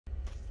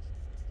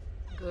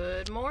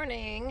Good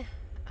morning.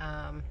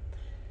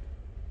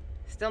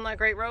 Still not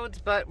great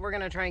roads, but we're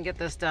gonna try and get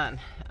this done.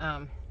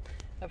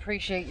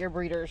 Appreciate your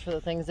breeders for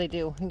the things they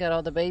do. We got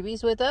all the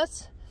babies with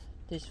us.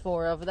 There's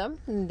 4 of them,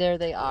 and there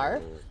they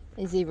are.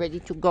 Is he ready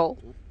to go?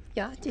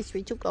 Yeah, just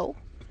ready to go.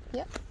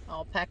 Yep,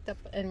 all packed up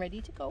and ready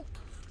to go.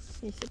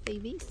 Here's the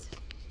babies.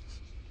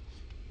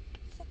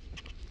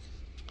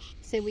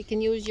 Say we can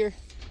use your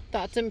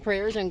thoughts and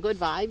prayers and good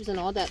vibes and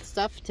all that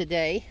stuff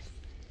today.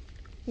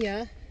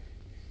 Yeah.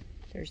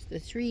 There's the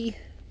 3.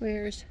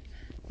 There's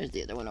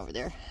the other one over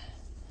there.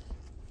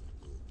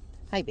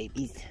 Hi,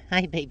 babies.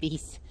 Hi,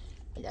 babies.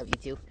 I love you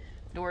too.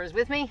 Dora is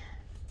with me,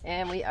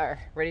 and we are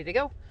ready to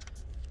go.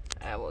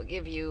 I will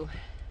give you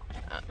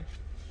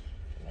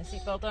my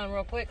seatbelt on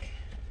real quick,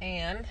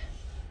 and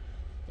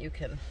you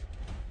can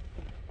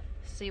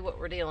see what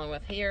we're dealing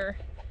with here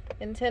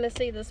in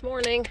Tennessee this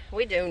morning.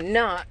 We do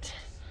not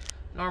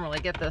normally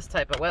get this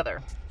type of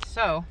weather,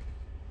 so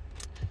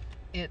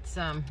it's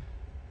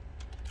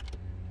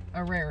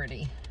a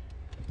rarity,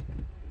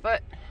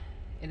 but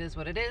it is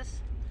what it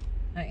is.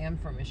 I am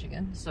from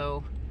Michigan,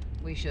 so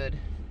we should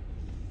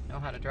know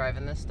how to drive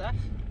in this stuff.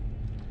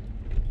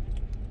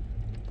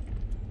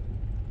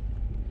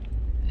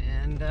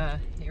 And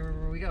here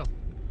we go.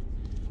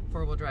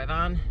 4-wheel drive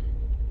on.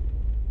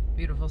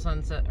 Beautiful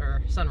sunset,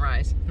 or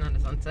sunrise, not a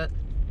sunset.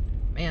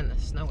 Man, the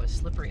snow is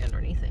slippery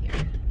underneath it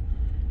here.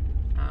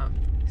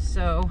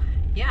 So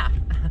yeah,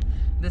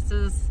 this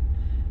is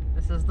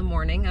the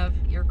morning of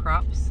your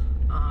crops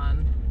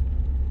on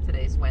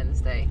today's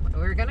Wednesday. We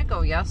were gonna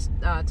go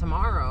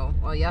tomorrow.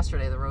 Well,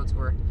 yesterday the roads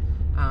were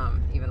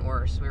even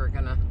worse. We were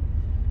gonna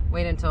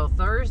wait until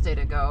Thursday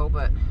to go,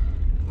 but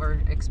we're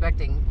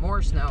expecting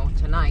more snow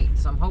tonight,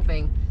 so I'm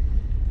hoping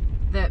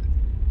that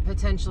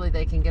potentially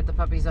they can get the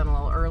puppies on a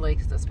little early,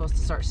 because it's supposed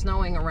to start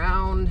snowing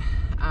around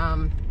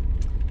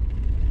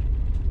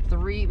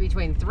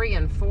between 3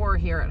 and 4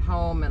 here at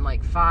home, and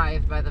like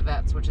 5 by the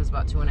vets, which is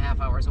about 2.5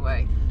 hours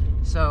away.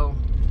 So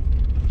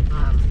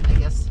I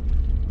guess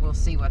we'll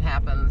see what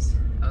happens.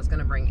 I was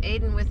gonna bring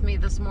Aiden with me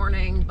this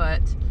morning,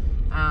 but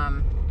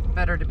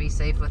better to be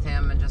safe with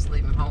him and just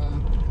leave him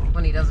home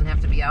when he doesn't have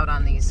to be out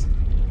on these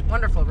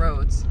wonderful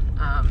roads.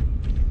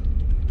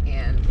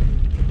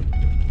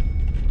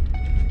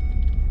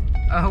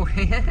 Oh,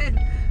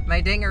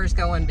 my dinger's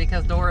going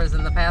because Dora's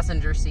in the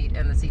passenger seat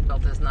and the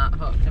seatbelt is not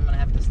hooked. I'm gonna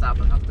have to stop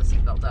and hook the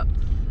seatbelt up.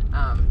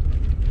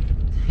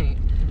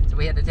 So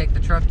we had to take the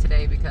truck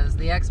today because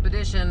the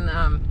Expedition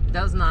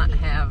does not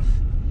have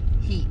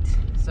heat.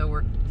 So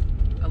we're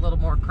a little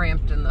more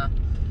cramped in the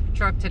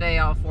truck today.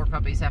 All 4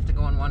 puppies have to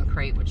go in 1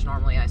 crate, which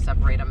normally I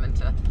separate them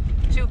into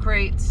 2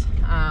 crates.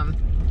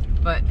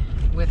 But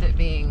with it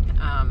being,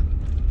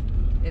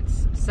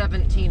 it's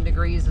 17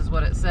 degrees is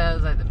what it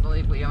says. I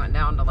believe we went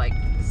down to like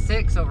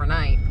 6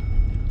 overnight.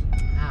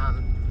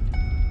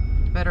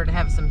 Better to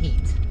have some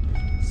heat.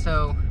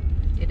 So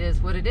it is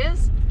what it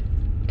is.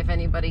 If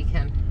anybody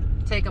can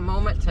take a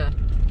moment to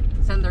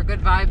send their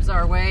good vibes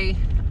our way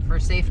for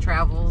safe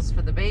travels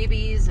for the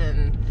babies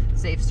and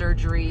safe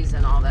surgeries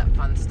and all that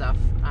fun stuff,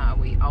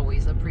 we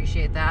always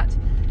appreciate that,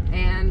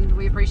 and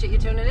we appreciate you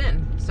tuning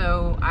in.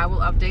 So I will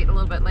update a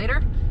little bit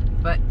later,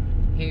 but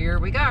here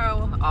we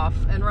go, off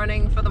and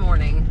running for the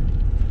morning.